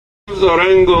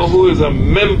Orengo, who is a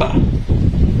member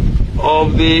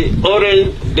of the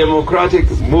Orange Democratic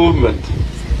Movement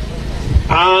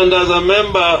and as a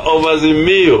member of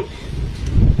Azimio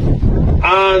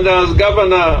and as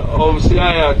governor of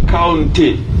Siaya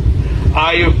County,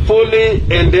 I fully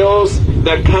endorse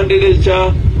the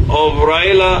candidature of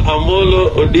Raila Amolo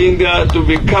Odinga to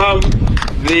become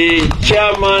the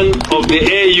chairman of the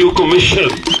AU Commission.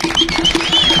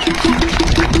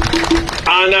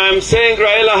 And I'm saying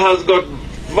Raila has got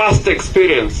vast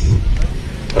experience.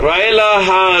 Raila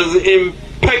has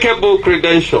impeccable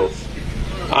credentials.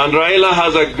 And Raila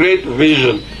has a great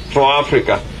vision for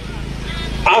Africa.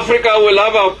 Africa will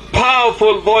have a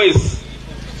powerful voice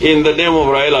in the name of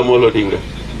Raila Amolo Odinga.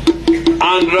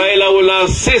 And Raila will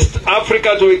assist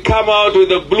Africa to come out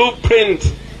with a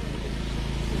blueprint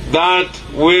that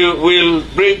will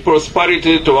bring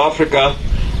prosperity to Africa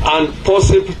and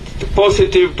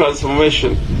positive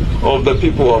transformation of the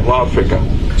people of Africa.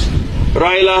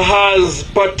 Raila has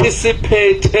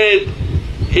participated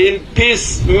in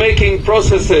peace-making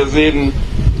processes in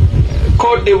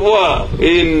Cote d'Ivoire,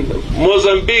 in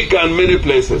Mozambique, and many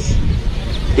places.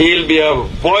 He'll be a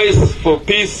voice for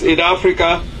peace in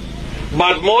Africa.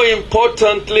 But more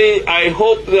importantly, I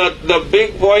hope that the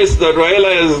big voice that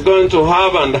Raila is going to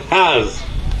have and has,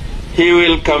 he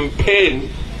will campaign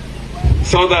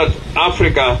so that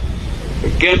Africa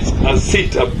gets a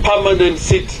seat, a permanent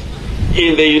seat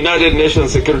in the United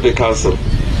Nations Security Council.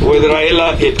 With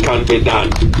Raila, it can be done.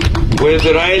 With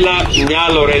Raila,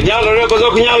 nyalore. Nyalore,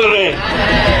 kozok nyalore.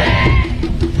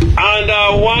 And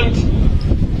I want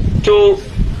to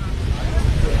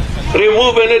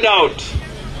remove any doubt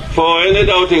for any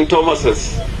doubting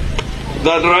Thomases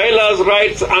that Raila's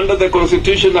rights under the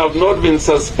Constitution have not been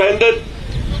suspended.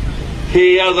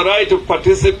 He has a right to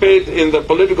participate in the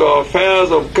political affairs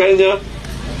of Kenya,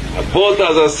 both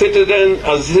as a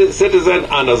citizen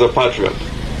and as a patriot.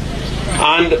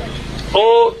 And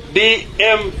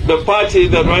ODM, the party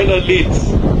that Raila leads,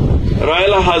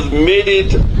 Raila has made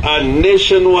it a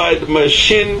nationwide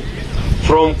machine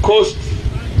from coast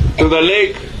to the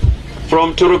lake,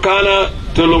 from Turkana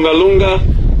to Lunga.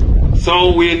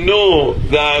 So we know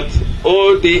that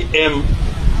ODM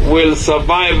will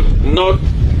survive not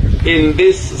in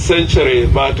this century,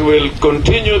 but will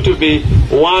continue to be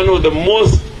one of the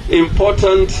most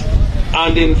important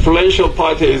and influential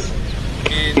parties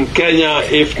in Kenya,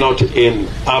 if not in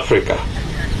Africa.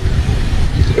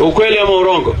 Ukweli ama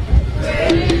urongo?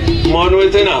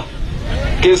 Monwetina.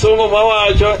 Kisungu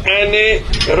mawacho eni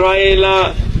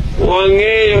Raila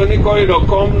wangeyo ni koido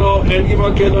komno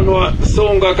engima kendo nwa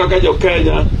sunga kaka jo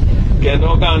Kenya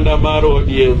kendo ganda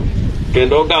marodie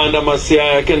kendo ganda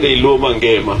masiaya kendo ilu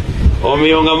mangema.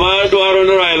 Omiyo ngama dwaro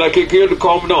ni Raila kikiyud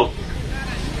komno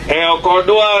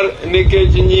okodwar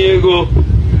nikech nyiego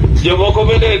jomoko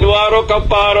bende dwaro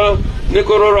kaparo ni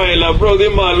koro Raila bro dhi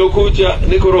malo kucha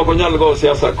ni koro okonyal go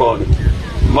siasa koni.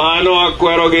 Mano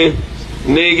akwerogi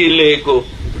ni gileko.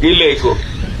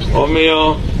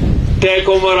 Omiyo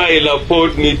teko mar Raila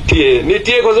pod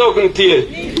nitie koso ok nitie.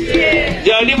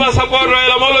 Jadi ma support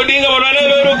Raila Amolo Odinga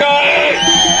monane kae.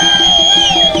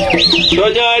 So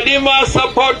jadi ma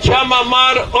support chama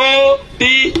mar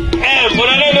ODM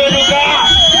monane kae.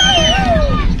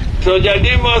 So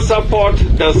jadi ma support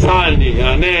Dasani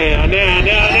ane.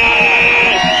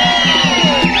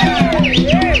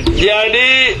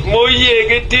 Jadi moye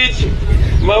gi tich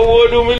ma wuodu